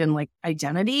pride and like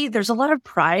identity, there's a lot of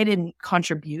pride in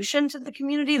contribution to the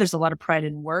community. There's a lot of pride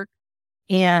in work.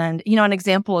 And, an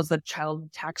example is the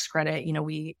child tax credit.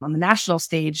 We on the national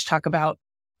stage talk about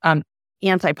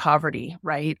anti-poverty,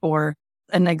 right? Or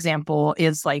an example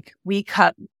is like we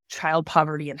cut child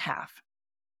poverty in half.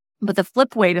 But the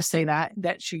flip way to say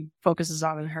that she focuses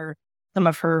on in some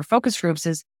of her focus groups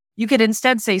is you could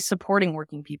instead say supporting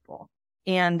working people.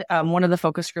 And one of the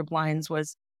focus group lines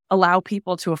was allow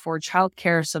people to afford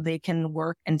childcare so they can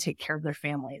work and take care of their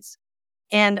families.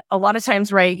 And a lot of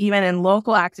times, right, even in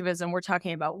local activism, we're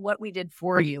talking about what we did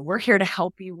for you. We're here to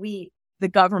help you. The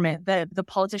government, the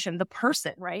politician, the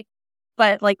person, right?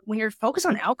 But like when you're focused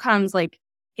on outcomes, like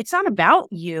it's not about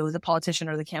you, the politician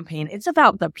or the campaign. It's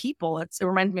about the people. It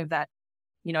reminds me of that.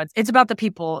 It's about the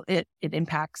people it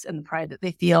impacts and the pride that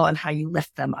they feel and how you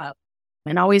lift them up.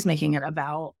 And always making it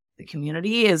about the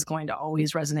community is going to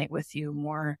always resonate with you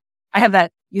more. I have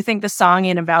that "You think the song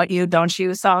ain't about you, don't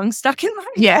you?" song stuck in my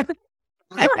head.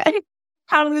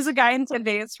 How to Lose a Guy in 10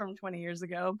 Days from 20 years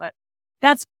ago. But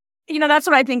that's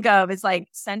what I think of is like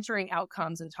centering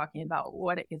outcomes and talking about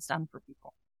what it gets done for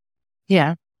people.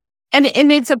 Yeah. And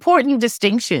it's an important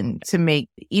distinction to make,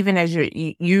 even as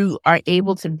you are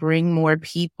able to bring more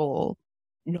people,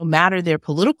 no matter their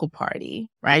political party,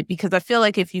 right? Because I feel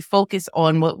like if you focus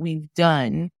on what we've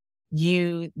done,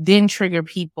 you then trigger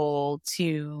people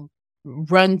to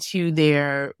run to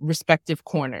their respective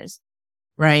corners,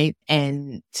 right?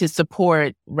 And to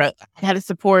support, how to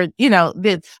support,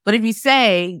 this. But if you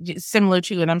say, similar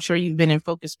to, and I'm sure you've been in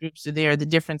focus groups there, the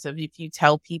difference of if you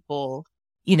tell people,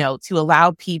 to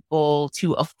allow people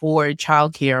to afford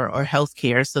childcare or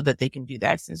healthcare so that they can do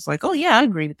that. So it's like, oh yeah, I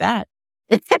agree with that.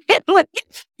 It's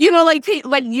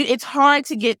hard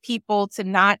to get people to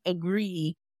not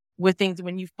agree with things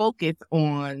when you focus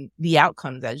on the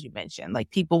outcomes, as you mentioned.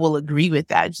 Like people will agree with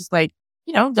that. It's just like,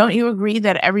 don't you agree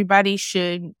that everybody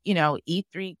should, eat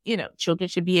children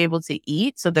should be able to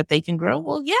eat so that they can grow?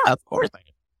 Well, yeah, of course.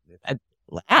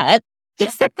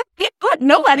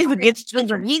 Nobody's against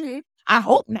children eating. I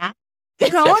hope not.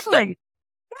 Totally.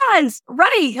 Yes,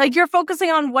 right. Like you're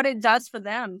focusing on what it does for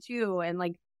them too. And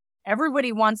like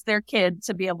everybody wants their kid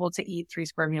to be able to eat 3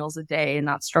 square meals a day and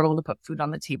not struggle to put food on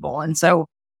the table. And so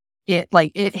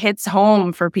it hits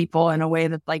home for people in a way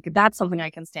that like, that's something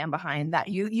I can stand behind, that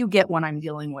you get what I'm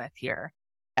dealing with here.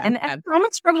 And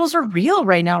economic struggles are real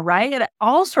right now, right? At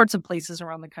all sorts of places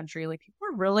around the country. Like people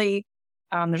are really,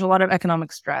 there's a lot of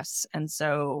economic stress. And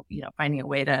so, finding a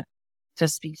way to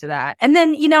speak to that. And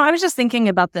then, I was just thinking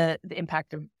about the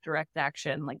impact of direct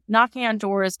action, like knocking on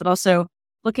doors, but also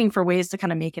looking for ways to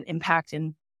kind of make an impact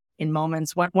in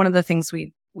moments. One of the things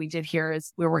we did here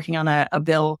is we're working on a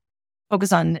bill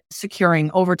focused on securing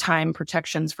overtime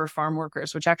protections for farm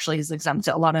workers, which actually is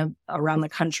exempted. A lot of around the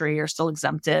country are still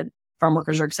exempted. Farm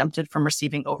workers are exempted from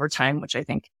receiving overtime, which I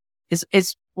think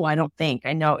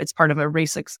I know it's part of a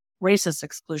racist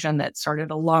exclusion that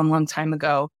started a long, long time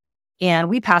ago. And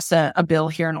we passed a bill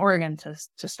here in Oregon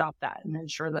to stop that and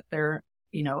ensure that they're,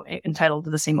 entitled to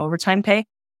the same overtime pay.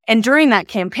 And during that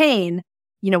campaign,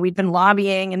 we'd been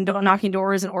lobbying and knocking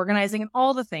doors and organizing and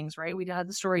all the things, right? We had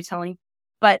the storytelling,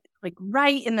 but like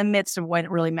right in the midst of when it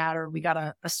really mattered, we got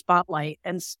a spotlight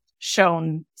and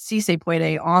shown Si Se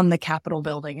Puede on the Capitol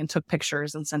building and took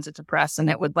pictures and sent it to press. And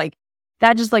it would like,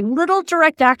 that just like little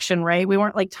direct action, right? We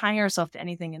weren't like tying ourselves to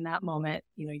anything in that moment.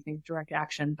 You think direct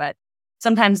action, but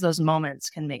sometimes those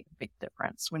moments can make a big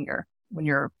difference when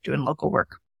you're doing local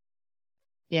work.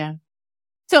 Yeah.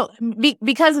 So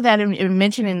because of that, and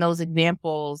mentioning those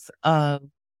examples of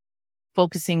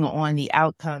focusing on the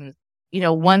outcomes,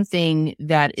 one thing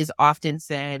that is often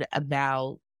said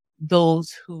about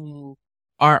those who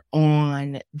are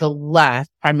on the left,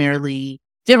 primarily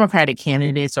Democratic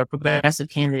candidates or progressive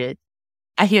candidates,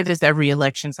 I hear this every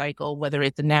election cycle, whether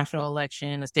it's a national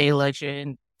election, a state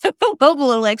election, a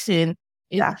local election.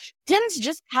 Tends to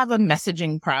just have a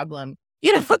messaging problem.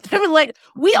 Like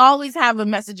we always have a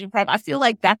messaging problem. I feel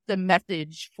like that's the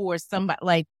message for somebody.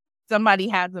 Like somebody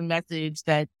has a message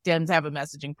that Dems have a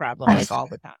messaging problem like all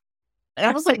the time. And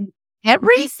I was like,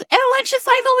 every election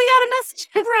cycle we got a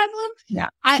messaging problem. Yeah,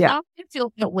 I often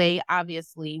feel that way.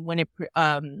 Obviously, when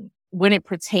it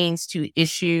pertains to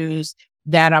issues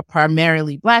that are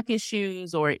primarily Black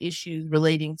issues or issues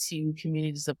relating to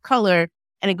communities of color.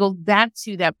 And it goes back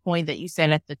to that point that you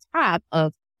said at the top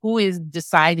of who is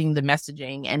deciding the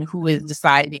messaging and who is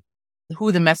deciding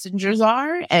who the messengers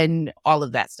are and all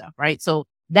of that stuff, right? So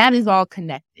that is all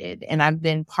connected. And I've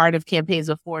been part of campaigns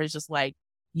before. It's just like,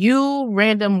 you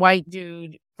random white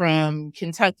dude from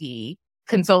Kentucky,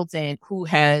 consultant who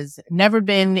has never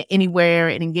been anywhere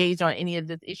and engaged on any of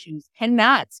these issues,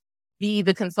 cannot be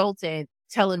the consultant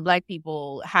telling Black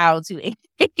people how to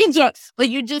engage. But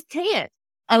you just can't.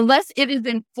 Unless it is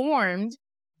informed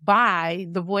by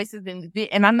the voices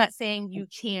and I'm not saying you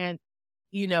can't,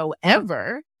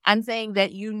 ever. I'm saying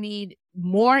that you need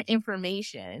more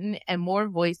information and more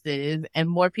voices and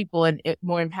more people and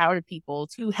more empowered people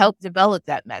to help develop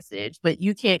that message. But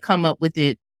you can't come up with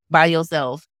it by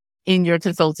yourself in your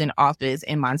consultant office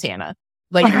in Montana.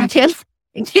 Like you can't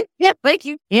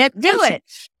do it.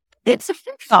 It's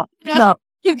a no.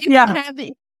 You can't have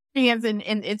the experience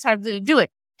in terms of do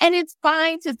it. And it's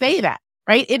fine to say that,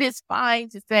 right? It is fine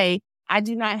to say, I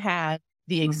do not have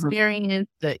the experience,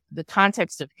 the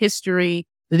context of history,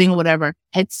 the thing or whatever.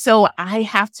 And so I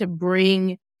have to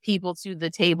bring people to the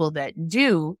table that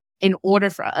do in order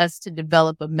for us to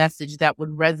develop a message that would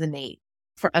resonate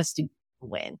for us to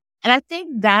win. And I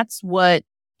think that's what,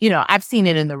 I've seen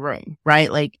it in the room,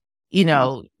 right? Like,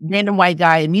 random white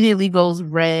guy immediately goes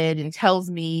red and tells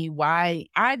me why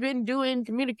I've been doing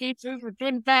communications for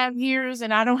 25 years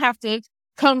and I don't have to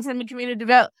come from the community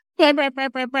development. Right?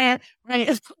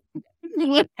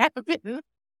 What happens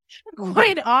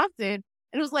quite often.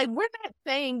 And it was like, we're not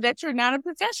saying that you're not a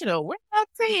professional. We're not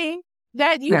saying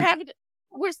that you haven't.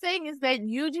 What we're saying is that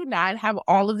you do not have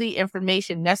all of the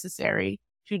information necessary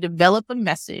to develop a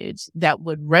message that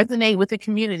would resonate with a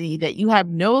community that you have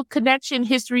no connection,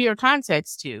 history, or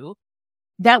context to,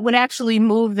 that would actually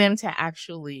move them to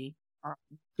actually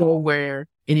go where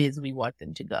it is we want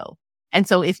them to go. And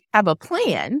so if you have a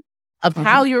plan of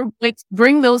how you're going to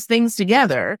bring those things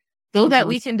together so that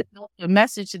we can develop a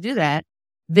message to do that,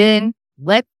 then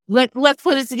let's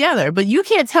put it together. But you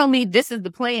can't tell me this is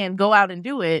the plan, go out and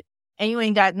do it, and you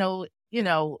ain't got no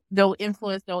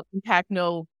influence, no impact,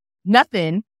 no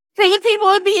nothing that people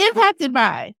would be impacted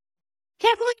by.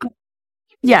 Kathleen?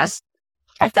 Yes.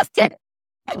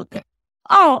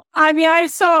 Oh, I mean,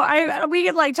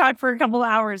 we could talk for a couple of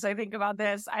hours, I think, about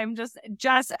this. I'm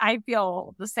I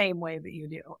feel the same way that you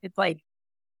do. It's like,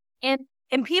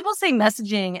 and people say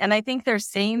messaging, and I think they're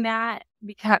saying that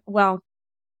because, a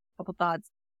couple thoughts.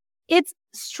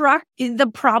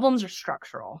 The problems are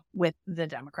structural with the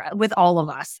Democrat, with all of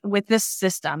us, with this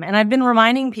system. And I've been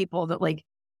reminding people that,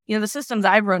 the systems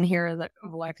I've run here that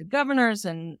have elected governors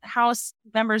and House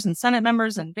members and Senate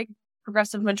members and big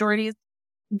progressive majorities,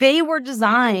 they were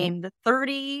designed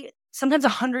 30, sometimes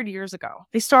 100 years ago.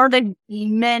 They started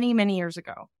many, many years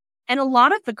ago. And a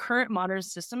lot of the current modern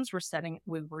systems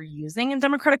we're using in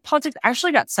democratic politics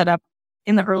actually got set up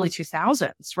in the early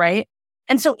 2000s, right?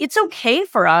 And so it's okay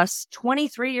for us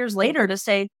 23 years later to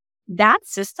say that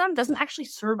system doesn't actually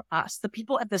serve us. The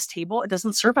people at this table, it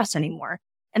doesn't serve us anymore.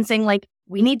 And saying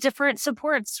we need different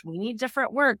supports. We need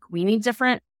different work. We need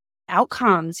different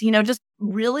outcomes, just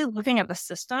really looking at the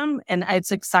system. And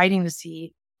it's exciting to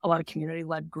see a lot of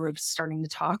community-led groups starting to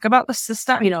talk about the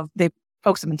system.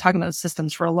 Folks have been talking about the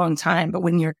systems for a long time, but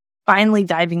when you're finally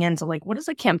diving into what is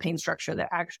a campaign structure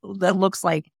that looks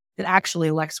like, that actually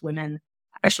elects women,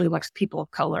 actually elects people of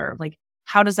color,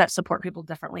 how does that support people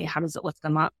differently? How does it lift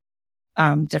them up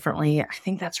differently? I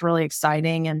think that's really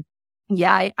exciting. And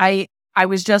yeah, I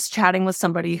was just chatting with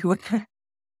somebody who,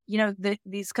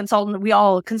 these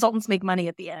consultants make money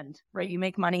at the end, right? You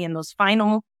make money in those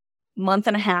final month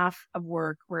and a half of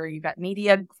work where you got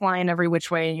media flying every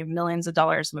which way and you have millions of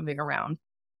dollars moving around.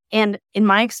 And in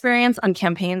my experience on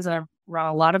campaigns, and I've run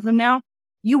a lot of them now,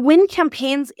 you win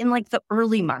campaigns in the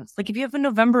early months. If you have a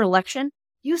November election,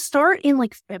 you start in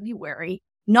February,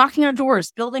 knocking on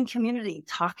doors, building community,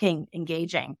 talking,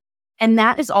 engaging. And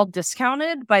that is all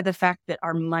discounted by the fact that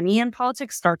our money in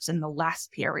politics starts in the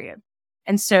last period.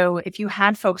 And so if you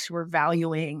had folks who were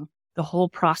valuing the whole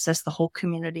process, the whole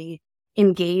community,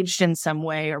 engaged in some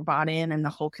way or bought in, and the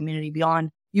whole community beyond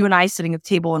you and I sitting at the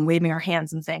table and waving our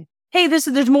hands and saying, hey, there's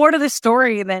more to this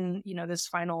story than, this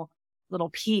final little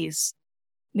piece,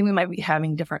 then we might be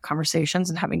having different conversations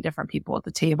and having different people at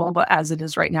the table. But as it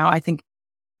is right now, I think,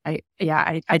 I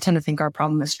tend to think our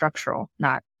problem is structural,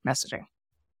 not messaging.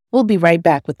 We'll be right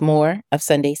back with more of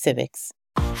Sunday Civics.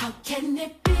 How can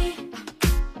it be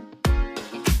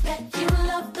that you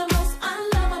love the most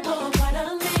unlovable part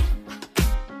of me?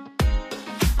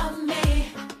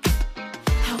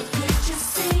 How could you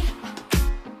see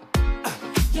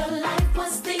your life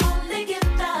was the only gift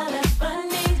I'll ever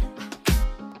need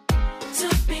to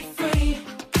be free?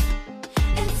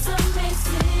 It's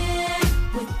amazing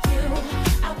with you.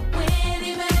 I win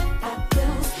even if I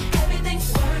lose. Everything's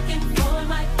working for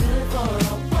my good for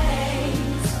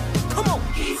always. Come on,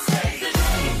 he says the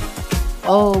name.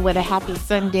 Oh, what a happy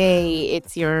Sunday.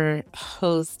 It's your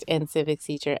host and civics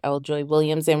teacher, L.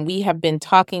 Williams, and we have been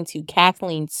talking to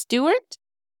Kathleen Stuart,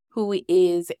 who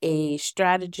is a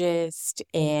strategist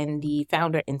and the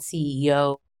founder and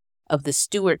CEO of the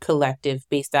Stuart Collective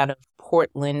based out of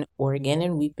Portland, Oregon.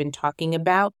 And we've been talking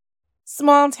about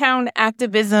small town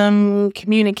activism,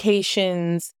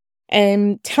 communications,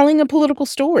 and telling a political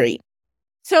story.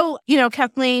 So,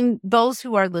 Kathleen, those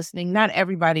who are listening, not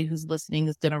everybody who's listening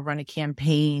is going to run a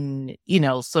campaign,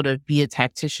 sort of be a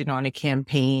tactician on a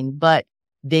campaign, but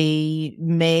they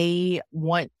may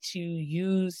want to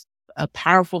use a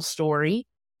powerful story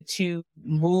to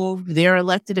move their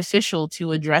elected official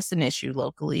to address an issue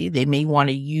locally. They may want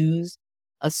to use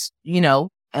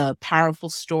a powerful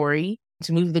story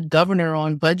to move the governor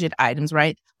on budget items,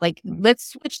 right? Like,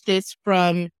 let's switch this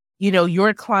from,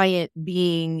 your client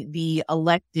being the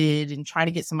elected and trying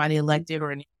to get somebody elected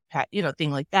or an impact,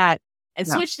 thing like that, and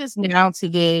switch this now to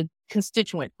the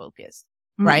constituent focus,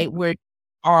 right? Where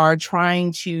are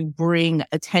trying to bring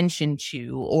attention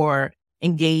to or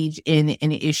engage in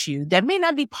an issue that may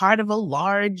not be part of a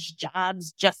large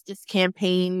jobs justice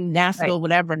campaign, national,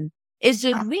 whatever. It's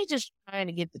just, we just trying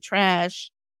to get the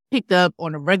trash picked up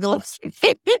on a regular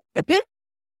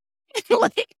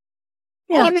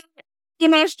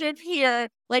in our strip here.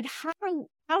 Like,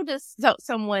 how does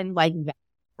someone like that,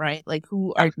 right? Like,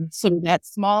 who are sort of that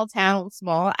small town,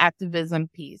 small activism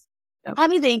piece, how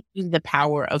do they use the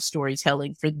power of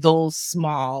storytelling for those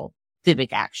small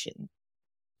civic actions?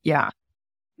 Yeah.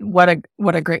 What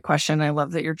a great question. I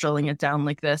love that you're drilling it down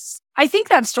like this. I think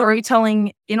that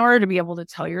storytelling, in order to be able to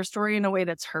tell your story in a way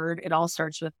that's heard, it all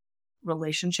starts with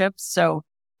relationships. So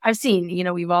I've seen,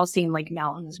 we've all seen like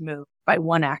mountains move by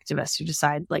one activist who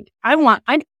decide like,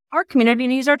 our community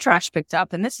needs our trash picked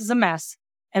up and this is a mess.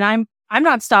 And I'm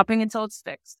not stopping until it's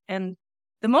fixed. And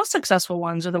the most successful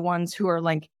ones are the ones who are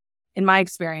like, in my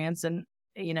experience, and,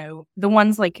 the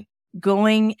ones like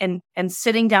going and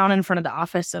sitting down in front of the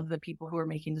office of the people who are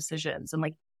making decisions and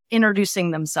like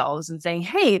introducing themselves and saying,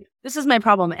 hey, this is my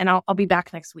problem. And I'll be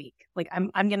back next week. Like, I'm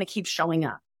going to keep showing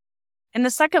up. And the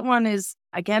second one is,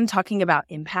 again, talking about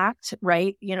impact,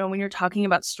 right? When you're talking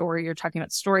about story, you're talking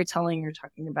about storytelling, you're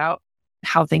talking about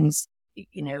how things,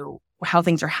 how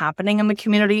things are happening in the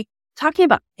community. Talking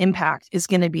about impact is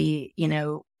going to be,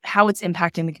 how it's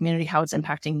impacting the community, how it's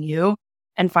impacting you,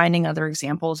 and finding other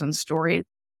examples and stories.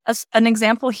 An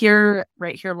example here,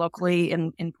 right here locally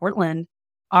in Portland,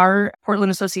 our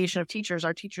Portland Association of Teachers,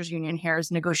 our teachers union here,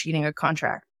 is negotiating a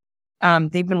contract.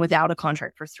 They've been without a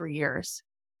contract for 3 years.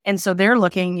 And so they're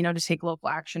looking, to take local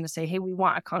action to say, hey, we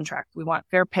want a contract, we want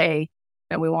fair pay,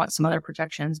 and we want some other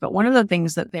protections. But one of the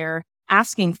things that they're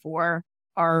asking for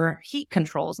are heat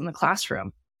controls in the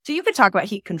classroom. So you could talk about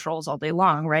heat controls all day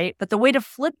long, right? But the way to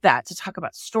flip that to talk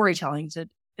about storytelling, to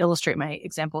illustrate my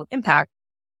example of impact,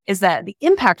 is that the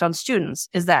impact on students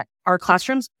is that our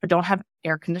classrooms don't have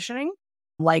air conditioning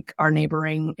like our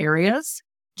neighboring areas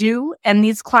do. And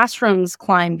these classrooms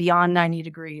climb beyond 90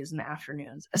 degrees in the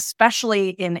afternoons, especially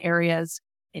in areas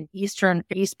in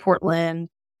East Portland,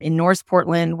 in North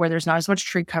Portland, where there's not as much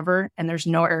tree cover and there's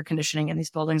no air conditioning, and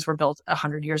these buildings were built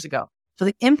 100 years ago. So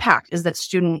the impact is that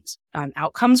students'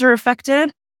 outcomes are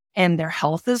affected and their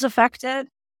health is affected.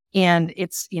 And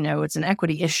it's an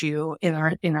equity issue in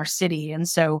our city. And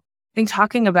so I think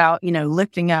talking about,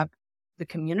 lifting up the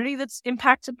community that's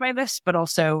impacted by this, but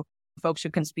also folks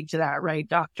who can speak to that, right?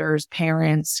 Doctors,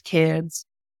 parents, kids,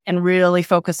 and really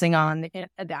focusing on the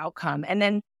outcome, and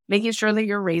then making sure that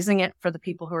you're raising it for the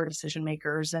people who are decision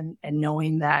makers, and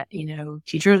knowing that,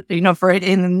 teachers,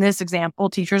 in this example,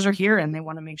 teachers are here and they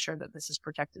want to make sure that this is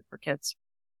protected for kids.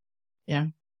 Yeah.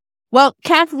 Well,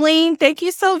 Kathleen, thank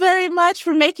you so very much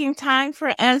for making time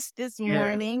for us this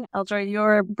morning. Eljoy,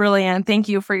 you're brilliant. Thank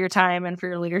you for your time and for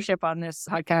your leadership on this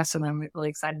podcast. And I'm really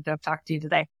excited to have talked to you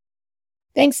today.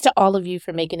 Thanks to all of you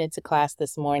for making it to class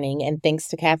this morning. And thanks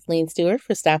to Kathleen Stuart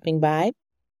for stopping by.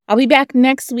 I'll be back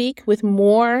next week with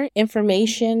more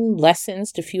information,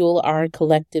 lessons to fuel our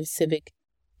collective civic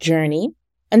journey.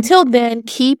 Until then,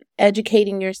 keep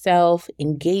educating yourself,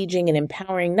 engaging and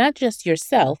empowering not just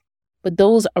yourself, but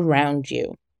those around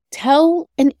you. Tell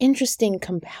an interesting,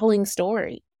 compelling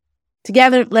story.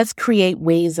 Together, let's create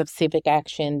ways of civic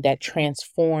action that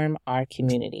transform our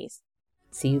communities.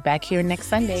 See you back here next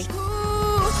Sunday.